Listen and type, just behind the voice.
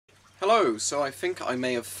Hello, so I think I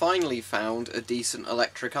may have finally found a decent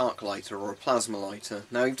electric arc lighter or a plasma lighter.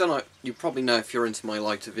 Now you probably know if you're into my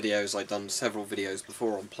lighter videos, I've done several videos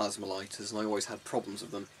before on plasma lighters and I always had problems with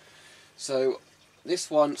them. So this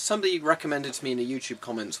one, somebody recommended to me in a YouTube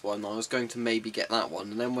comments one, I was going to maybe get that one,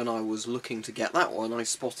 and then when I was looking to get that one I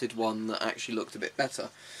spotted one that actually looked a bit better.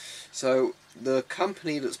 So the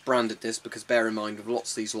company that's branded this, because bear in mind with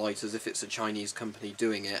lots of these lighters, if it's a Chinese company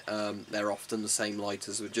doing it, they're often the same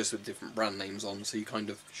lighters just with different brand names on, so you kind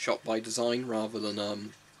of shop by design rather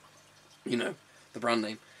than, you know, the brand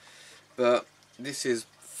name. But this is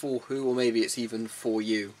FORHU, or maybe it's even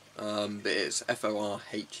FORHU, but it's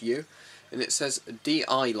FORHU, and it says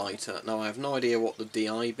di-lighter. Now I have no idea what the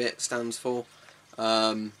di bit stands for,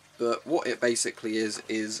 but what it basically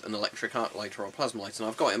is an electric arc lighter or a plasma lighter.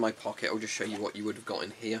 And I've got it in my pocket. I'll just show you what you would have got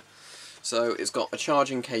in here. So it's got a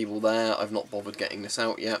charging cable there. I've not bothered getting this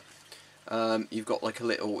out yet. You've got like a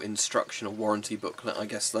little instruction or warranty booklet, I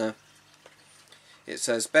guess, there. It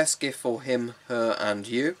says best gift for him, her and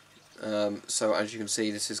you. So as you can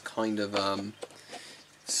see, this is kind of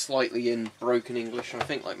slightly in broken English, I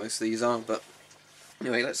think, like most of these are. But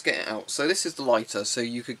anyway, let's get it out. So this is the lighter. So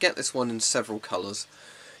you could get this one in several colours.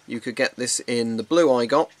 You could get this in the blue I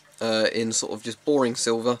got, in sort of just boring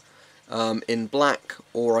silver, in black,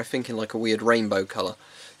 or I think in like a weird rainbow colour.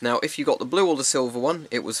 Now if you got the blue or the silver one,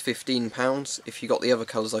 it was £15. If you got the other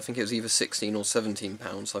colours, I think it was either £16 or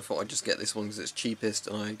 £17. So I thought I'd just get this one because it's cheapest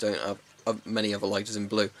and I don't have many other lighters in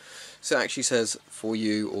blue. So it actually says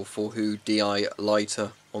FORHU or FORHU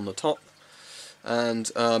Di-lighter on the top,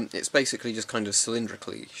 and it's basically just kind of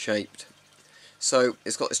cylindrically shaped. So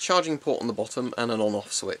it's got this charging port on the bottom and an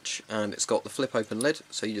on-off switch, and it's got the flip open lid,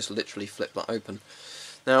 so you just literally flip that open.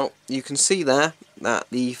 Now you can see there that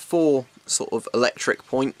the four sort of electric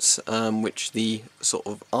points, which the sort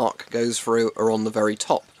of arc goes through, are on the very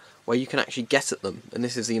top, where you can actually get at them, and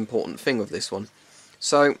this is the important thing with this one.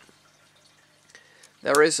 So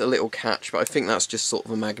there is a little catch, but I think that's just sort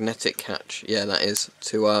of a magnetic catch. Yeah, that is,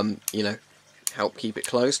 to you know, help keep it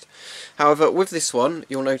closed. However, with this one,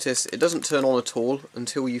 you'll notice it doesn't turn on at all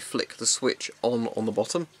until you flick the switch on the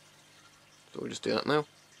bottom. So we'll just do that now.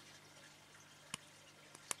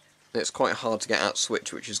 It's quite hard to get out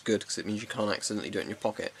switch, which is good because it means you can't accidentally do it in your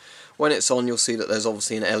pocket. When it's on, you'll see that there's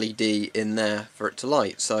obviously an LED in there for it to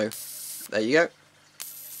light. So there you go.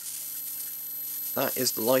 That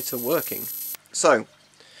is the lighter working. So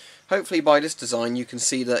hopefully by this design you can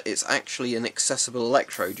see that it's actually an accessible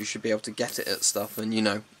electrode. You should be able to get it at stuff and, you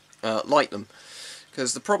know, light them.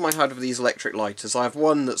 Because the problem I had with these electric lighters, I have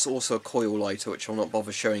one that's also a coil lighter, which I'll not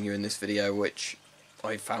bother showing you in this video, which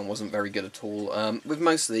I found wasn't very good at all. With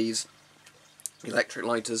most of these electric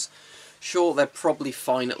lighters, sure, they're probably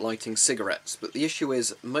fine at lighting cigarettes, but the issue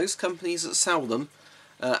is most companies that sell them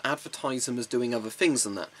advertise them as doing other things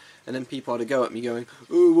than that. And then people had to go at me going,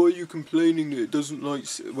 "Oh, why are you complaining that it doesn't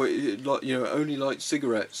light? You know, only lights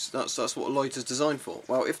cigarettes. That's what a lighter's designed for."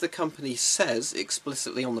 Well, if the company says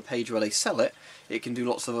explicitly on the page where they sell it, it can do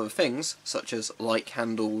lots of other things, such as light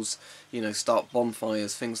candles, you know, start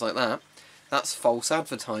bonfires, things like that. That's false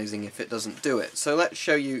advertising if it doesn't do it. So let's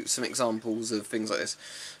show you some examples of things like this.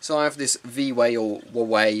 So I have this V-Way or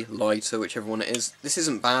Huawei lighter, whichever one it is. This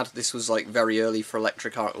isn't bad. This was like very early for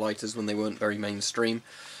electric arc lighters when they weren't very mainstream.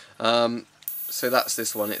 So that's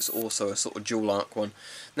this one. It's also a sort of dual arc one.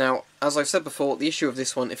 Now, as I've said before, the issue of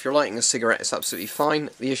this one, if you're lighting a cigarette, it's absolutely fine.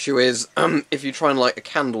 The issue is, if you try and light a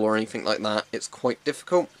candle or anything like that, it's quite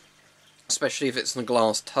difficult, especially if it's in a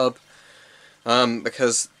glass tub.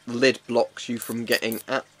 Because the lid blocks you from getting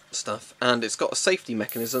at stuff, and it's got a safety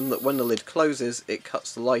mechanism that when the lid closes it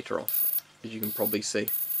cuts the lighter off, as you can probably see.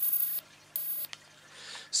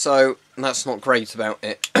 So that's not great about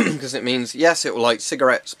it, because it means yes, it will light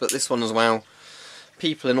cigarettes, but this one as well,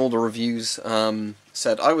 people in all the reviews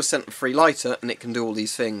said, "I was sent a free lighter and it can do all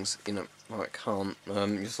these things." You know, well, it can't.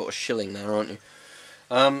 You're sort of shilling there, aren't you?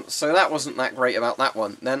 So that wasn't that great about that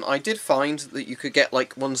one. Then I did find that you could get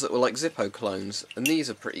like ones that were like Zippo clones, and these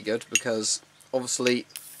are pretty good because obviously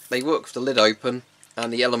they work with the lid open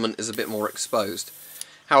and the element is a bit more exposed.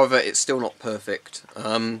 However, it's still not perfect.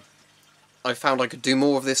 I found I could do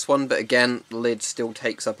more of this one, but again, the lid still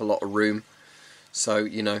takes up a lot of room, so,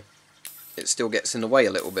 you know, it still gets in the way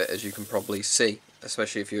a little bit, as you can probably see,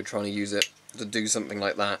 especially if you're trying to use it to do something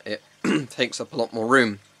like that. It takes up a lot more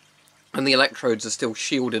room. And the electrodes are still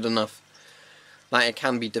shielded enough that it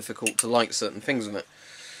can be difficult to light certain things with it.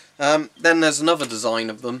 Then there's another design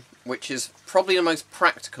of them, which is probably the most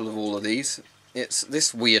practical of all of these. It's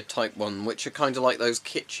this weird type one, which are kind of like those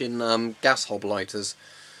kitchen gas hob lighters.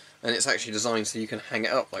 And it's actually designed so you can hang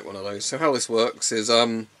it up like one of those. So how this works is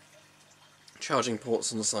charging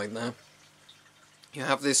ports on the side there. You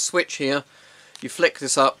have this switch here, you flick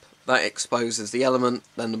this up, that exposes the element,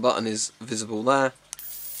 then the button is visible there,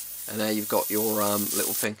 and there you've got your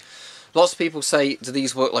little thing. Lots of people say, do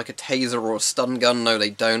these work like a taser or a stun gun? No, they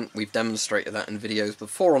don't. We've demonstrated that in videos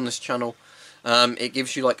before on this channel. It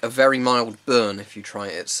gives you like a very mild burn if you try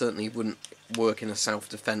it. It certainly wouldn't work in a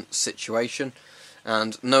self-defense situation.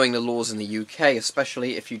 And knowing the laws in the UK,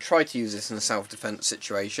 especially if you try to use this in a self-defense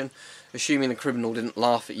situation, assuming the criminal didn't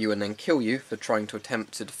laugh at you and then kill you for trying to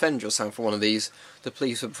attempt to defend yourself from one of these, the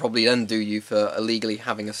police would probably then do you for illegally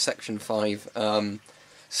having a Section 5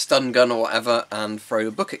 stun gun or whatever and throw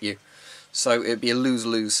the book at you. So it'd be a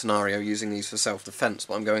lose-lose scenario using these for self-defense,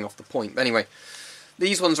 but I'm going off the point. But anyway,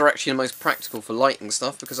 these ones are actually the most practical for lighting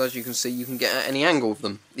stuff because, as you can see, you can get at any angle of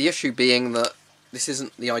them. The issue being that this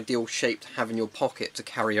isn't the ideal shape to have in your pocket to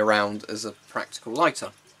carry around as a practical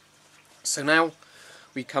lighter. So now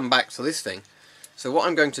we come back to this thing. So what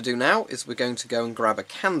I'm going to do now is we're going to go and grab a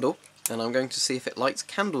candle, and I'm going to see if it lights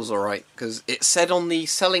candles alright, because it said on the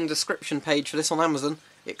selling description page for this on Amazon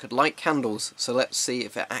it could light candles, so let's see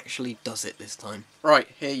if it actually does it this time. Right,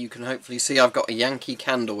 here you can hopefully see I've got a Yankee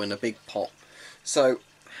candle in a big pot. So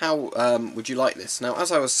how would you like this? Now,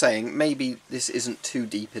 as I was saying, maybe this isn't too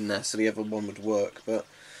deep in there so the other one would work, but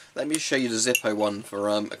let me show you the Zippo one for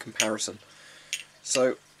a comparison.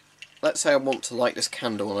 So, let's say I want to light this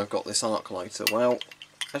candle and I've got this arc lighter. Well,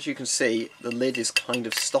 as you can see, the lid is kind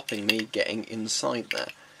of stopping me getting inside there.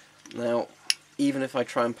 Now, even if I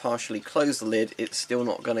try and partially close the lid, it's still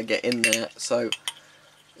not going to get in there, so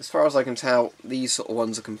as far as I can tell, these sort of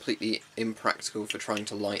ones are completely impractical for trying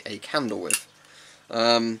to light a candle with.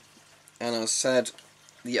 And as said,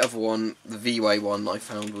 the other one, the V-Way one, I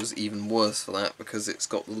found was even worse for that because it's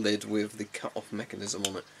got the lid with the cut-off mechanism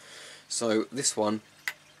on it. So this one,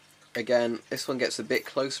 again, this one gets a bit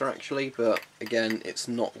closer actually, but again, it's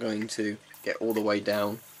not going to get all the way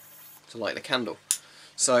down to light the candle.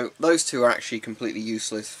 So those two are actually completely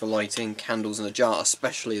useless for lighting candles in a jar,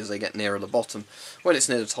 especially as they get nearer the bottom. When it's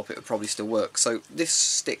near the top, it would probably still work. So this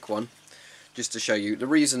stick one, just to show you, the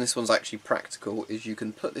reason this one's actually practical is you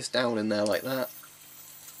can put this down in there like that,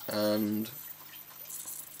 and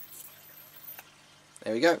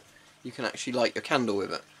there we go. You can actually light your candle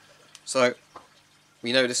with it. So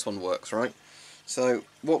we know this one works, right? So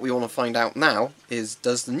what we want to find out now is,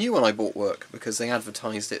 does the new one I bought work? Because they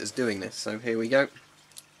advertised it as doing this. So here we go.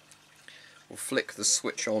 We'll flick the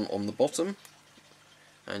switch on the bottom,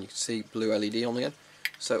 and you can see blue LED on again.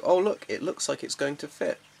 So, oh look, it looks like it's going to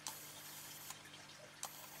fit.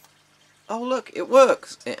 Oh look, it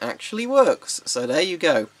works! It actually works! So there you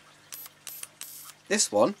go.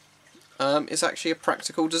 This one is actually a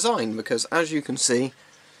practical design, because as you can see,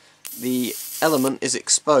 the element is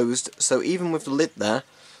exposed, so even with the lid there,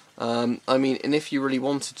 I mean, and if you really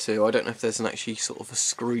wanted to, I don't know if there's an actually sort of a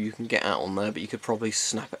screw you can get out on there, but you could probably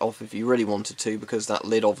snap it off if you really wanted to, because that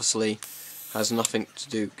lid obviously has nothing to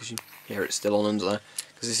do, because you hear it's still on under there,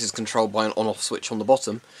 because this is controlled by an on-off switch on the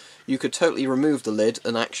bottom. You could totally remove the lid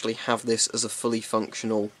and actually have this as a fully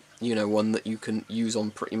functional, you know, one that you can use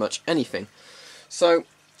on pretty much anything. So,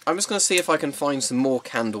 I'm just going to see if I can find some more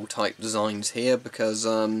candle type designs here, because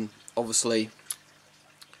obviously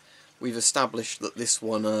we've established that this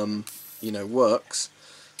one, you know, works.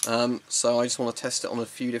 So I just want to test it on a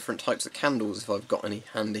few different types of candles if I've got any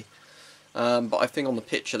handy. But I think on the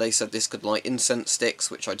picture they said this could light incense sticks,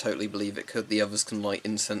 which I totally believe it could. The others can light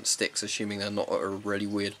incense sticks, assuming they're not at a really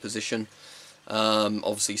weird position.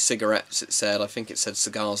 Obviously cigarettes, it said. I think it said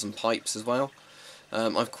cigars and pipes as well.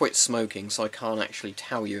 I've quit smoking, so I can't actually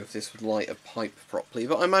tell you if this would light a pipe properly.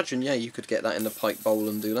 But I imagine, yeah, you could get that in the pipe bowl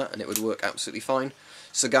and do that, and it would work absolutely fine.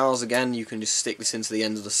 Cigars, again, you can just stick this into the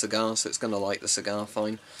end of the cigar, so it's going to light the cigar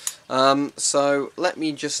fine. So let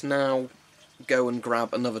me just now go and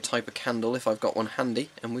grab another type of candle if I've got one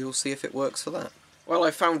handy, and we will see if it works for that. Well,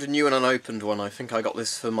 I found a new and unopened one. I think I got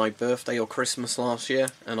this for my birthday or Christmas last year,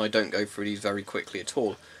 and I don't go through these very quickly at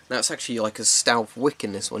all. Now, it's actually like a stealth wick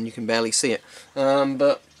in this one, you can barely see it.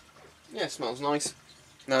 But, yeah, it smells nice.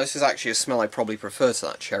 Now, this is actually a smell I probably prefer to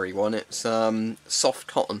that cherry one. It's soft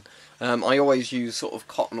cotton. I always use sort of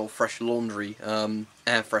cotton or fresh laundry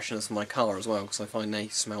air fresheners for my car as well, because I find they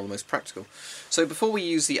smell the most practical. So before we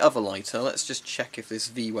use the other lighter, let's just check if this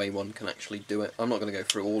V-Way one can actually do it. I'm not going to go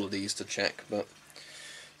through all of these to check, but,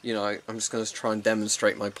 you know, I'm just going to try and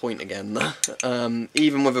demonstrate my point again.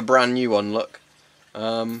 Even with a brand new one, look.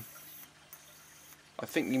 I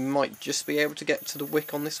think you might just be able to get to the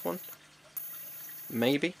wick on this one.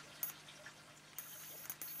 Maybe.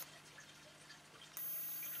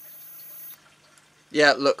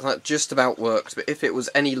 Yeah, look, that just about worked, but if it was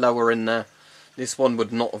any lower in there, this one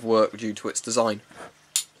would not have worked due to its design.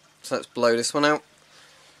 So let's blow this one out,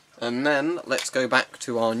 and then let's go back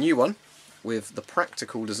to our new one with the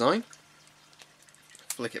practical design.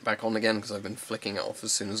 Flick it back on again because I've been flicking it off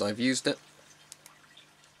as soon as I've used it.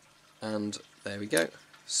 And there we go.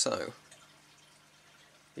 So,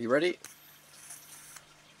 are you ready?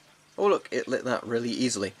 Oh look, it lit that really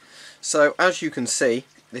easily. So as you can see,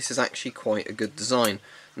 this is actually quite a good design.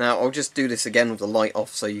 Now I'll just do this again with the light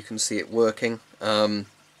off so you can see it working.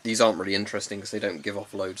 These aren't really interesting because they don't give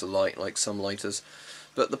off loads of light like some lighters.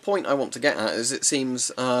 But the point I want to get at is it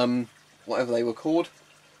seems, whatever they were called,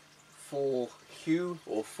 FORHU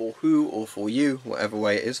or FORHU or FORHU, whatever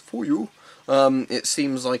way it is, FORHU, it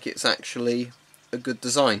seems like it's actually a good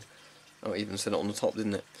design. Oh, it even said it on the top,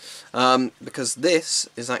 didn't it? Because this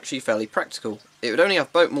is actually fairly practical. It would only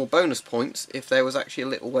have more bonus points if there was actually a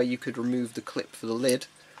little way you could remove the clip for the lid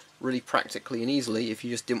really practically and easily if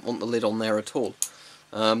you just didn't want the lid on there at all.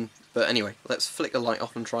 But anyway, let's flick the light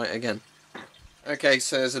off and try it again. Okay,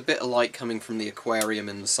 so there's a bit of light coming from the aquarium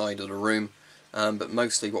in the side of the room, but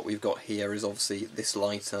mostly what we've got here is obviously this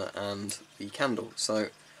lighter and the candle. So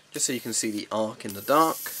just so you can see the arc in the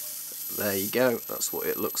dark, there you go, that's what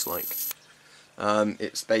it looks like.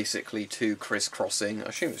 It's basically two crisscrossing, I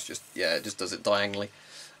assume it's just, yeah, it just does it diagonally.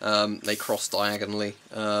 They cross diagonally,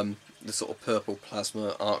 the sort of purple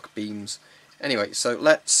plasma arc beams. Anyway, so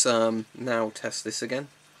let's now test this again.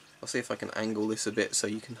 I'll see if I can angle this a bit so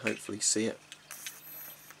you can hopefully see it.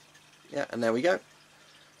 Yeah, and there we go.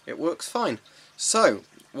 It works fine. So,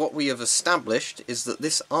 what we have established is that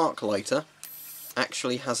this arc lighter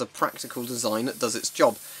actually has a practical design that does its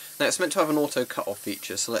job. Now it's meant to have an auto cut-off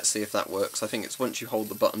feature, so let's see if that works. I think it's once you hold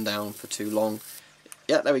the button down for too long.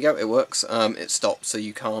 Yeah, there we go, it works. It stops so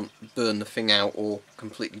you can't burn the thing out or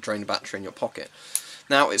completely drain the battery in your pocket.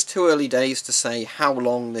 Now it's too early days to say how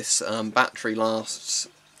long this battery lasts,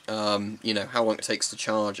 you know, how long it takes to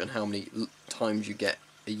charge and how many times you get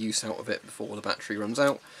a use out of it before the battery runs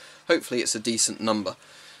out. Hopefully it's a decent number.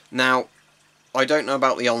 Now, I don't know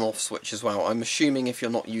about the on-off switch as well. I'm assuming if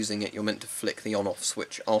you're not using it, you're meant to flick the on-off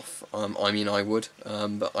switch off. I mean, I would,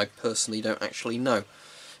 but I personally don't actually know.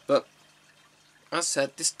 But, as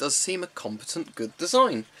said, this does seem a competent, good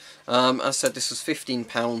design. As said, this was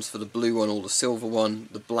 £15 for the blue one or the silver one,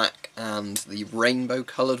 the black and the rainbow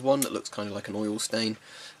coloured one that looks kind of like an oil stain.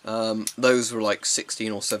 Those were like £16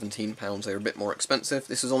 or £17, they were a bit more expensive.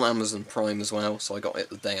 This is on Amazon Prime as well, so I got it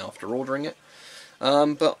the day after ordering it.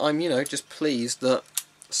 But I'm, you know, just pleased that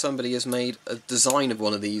somebody has made a design of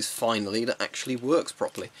one of these finally that actually works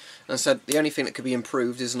properly. And I said the only thing that could be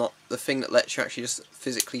improved is not the thing that lets you actually just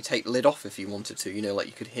physically take the lid off if you wanted to, you know, like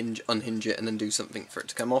you could unhinge it and then do something for it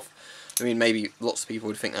to come off. I mean, maybe lots of people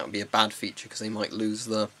would think that would be a bad feature because they might lose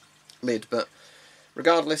the lid, but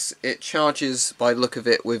regardless, it charges by the look of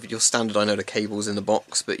it with your standard, I know the cable's in the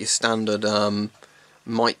box, but your standard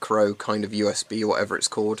micro kind of USB or whatever it's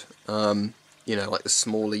called. You know, like the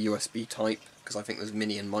smaller USB type, because I think there's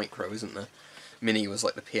mini and micro, isn't there? Mini was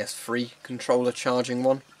like the PS3 controller charging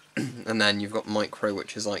one, and then you've got micro,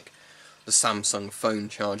 which is like the Samsung phone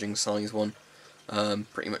charging size one.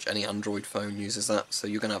 Pretty much any Android phone uses that, so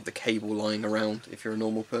you're going to have the cable lying around if you're a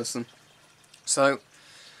normal person. So,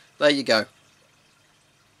 there you go.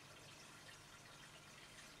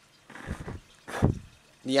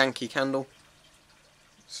 The Yankee candle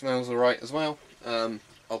smells alright as well.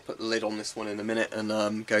 I'll put the lid on this one in a minute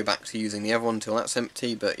and go back to using the other one until that's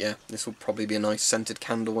empty, but yeah, this will probably be a nice scented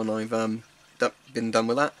candle when I've been done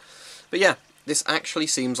with that. But yeah, this actually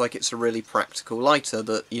seems like it's a really practical lighter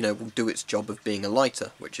that, you know, will do its job of being a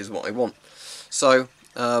lighter, which is what I want. So,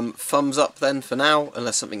 thumbs up then for now,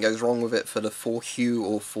 unless something goes wrong with it for the FORHU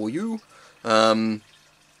or FORHU,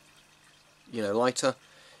 you know, lighter.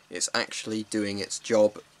 It's actually doing its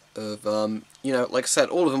job of, you know, like I said,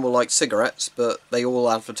 all of them were like cigarettes, but they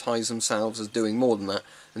all advertise themselves as doing more than that,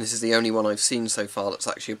 and this is the only one I've seen so far that's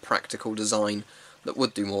actually a practical design that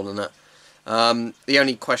would do more than that. The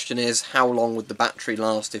only question is, how long would the battery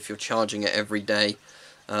last if you're charging it every day?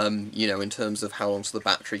 You know, in terms of how long so the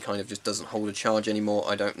battery kind of just doesn't hold a charge anymore,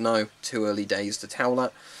 I don't know. Too early days to tell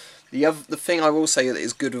that. The thing I will say that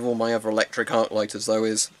is good with all my other electric arc lighters though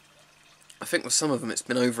is, I think with some of them it's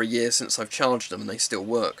been over a year since I've charged them and they still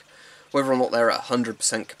work. Whether or not they're at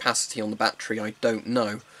 100% capacity on the battery, I don't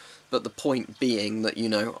know. But the point being that, you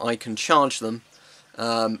know, I can charge them,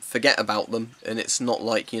 forget about them, and it's not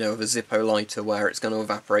like, you know, with a Zippo lighter where it's going to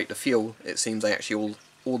evaporate the fuel. It seems they actually,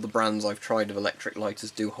 all the brands I've tried of electric lighters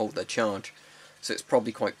do hold their charge. So it's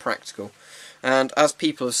probably quite practical. And as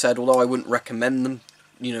people have said, although I wouldn't recommend them,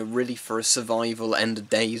 you know, really for a survival end of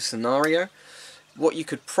days scenario, what you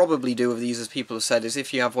could probably do with these, as people have said, is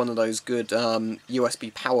if you have one of those good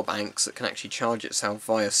USB power banks that can actually charge itself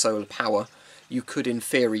via solar power, you could in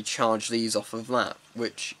theory charge these off of that,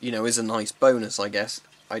 which, you know, is a nice bonus, I guess.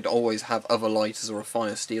 I'd always have other lighters or a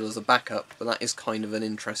fire steel as a backup, but that is kind of an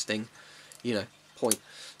interesting, you know, point.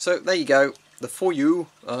 So there you go. The FORHU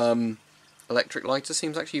electric lighter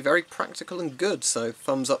seems actually very practical and good, so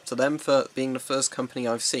thumbs up to them for being the first company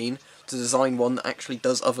I've seen to design one that actually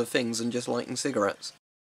does other things than just lighting cigarettes.